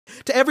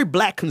To every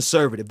black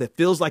conservative that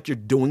feels like you're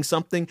doing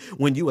something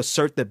when you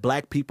assert that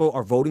black people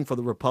are voting for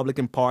the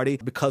Republican Party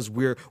because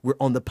we're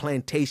on the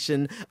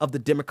plantation of the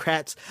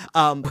Democrats,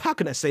 how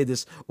can I say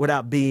this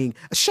without being,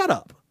 shut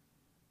up,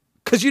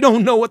 because you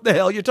don't know what the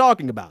hell you're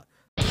talking about.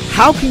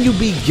 How can you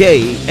be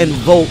gay and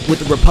vote with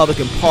the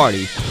Republican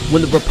Party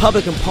when the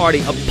Republican Party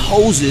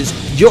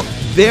opposes your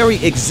very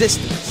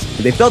existence?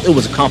 They felt it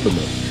was a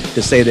compliment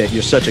to say that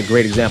you're such a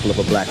great example of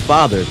a black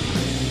father.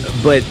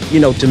 But,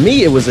 to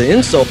me, it was an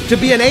insult. To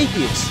be an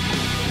atheist,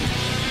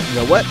 you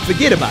know what?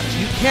 Forget about it.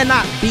 You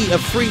cannot be a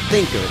free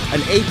thinker,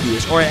 an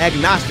atheist, or an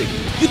agnostic.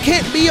 You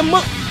can't be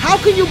how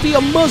can you be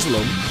a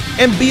Muslim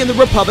and be in the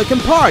Republican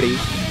Party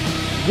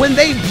when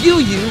they view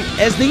you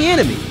as the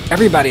enemy?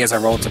 Everybody has a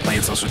role to play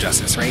in social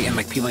justice, right?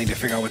 And people need to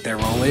figure out what their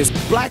role is.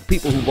 Black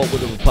people who vote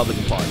with the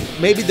Republican Party,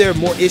 maybe there are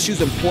more issues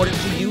important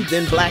to you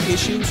than black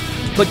issues,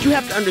 but you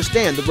have to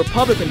understand the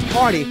Republican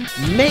Party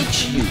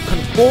makes you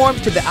conform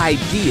to the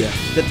idea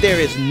that there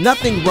is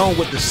nothing wrong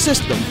with the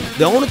system.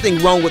 The only thing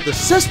wrong with the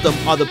system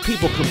are the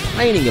people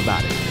complaining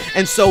about it.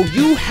 And so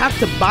you have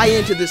to buy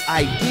into this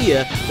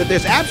idea that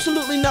there's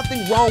absolutely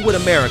nothing wrong with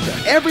America.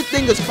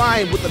 Everything is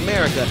fine with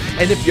America.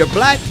 And if you're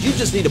black, you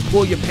just need to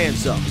pull your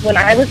pants up. When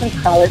I was in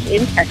college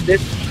in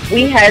Texas,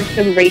 we had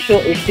some racial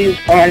issues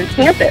on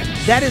campus.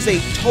 That is a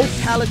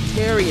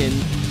totalitarian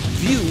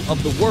view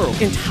of the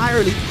world,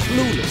 entirely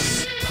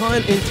clueless,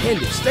 pun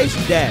intended.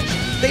 Stacey Dash,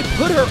 they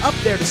put her up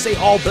there to say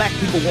all black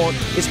people want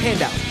is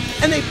handouts.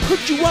 And they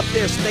put you up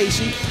there,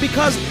 Stacey,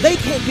 because they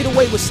can't get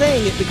away with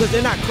saying it because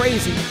they're not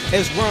crazy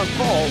as Ron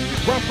Paul.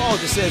 Ron Paul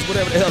just says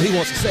whatever the hell he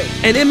wants to say.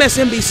 And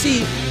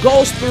MSNBC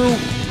goes through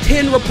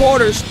 10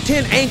 reporters,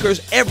 10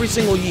 anchors every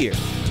single year.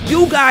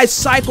 You guys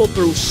cycle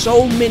through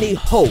so many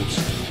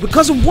hosts.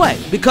 Because of what?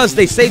 Because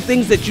they say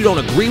things that you don't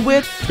agree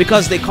with?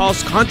 Because they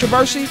cause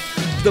controversy?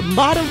 The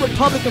modern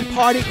Republican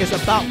Party is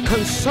about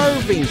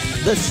conserving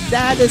the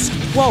status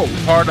quo.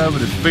 Part of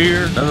it is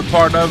fear, another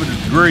part of it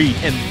is greed.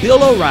 And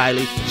Bill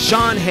O'Reilly,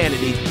 Sean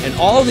Hannity, and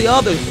all the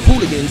other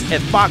hooligans at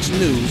Fox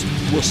News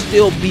will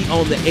still be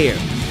on the air.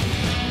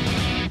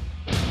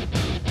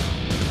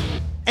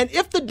 And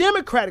if the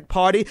Democratic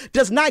Party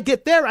does not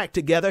get their act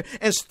together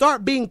and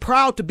start being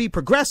proud to be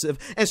progressive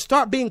and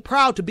start being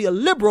proud to be a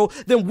liberal,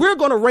 then we're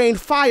going to rain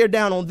fire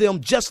down on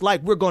them just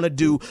like we're going to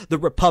do the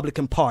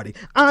Republican Party.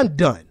 I'm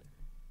done.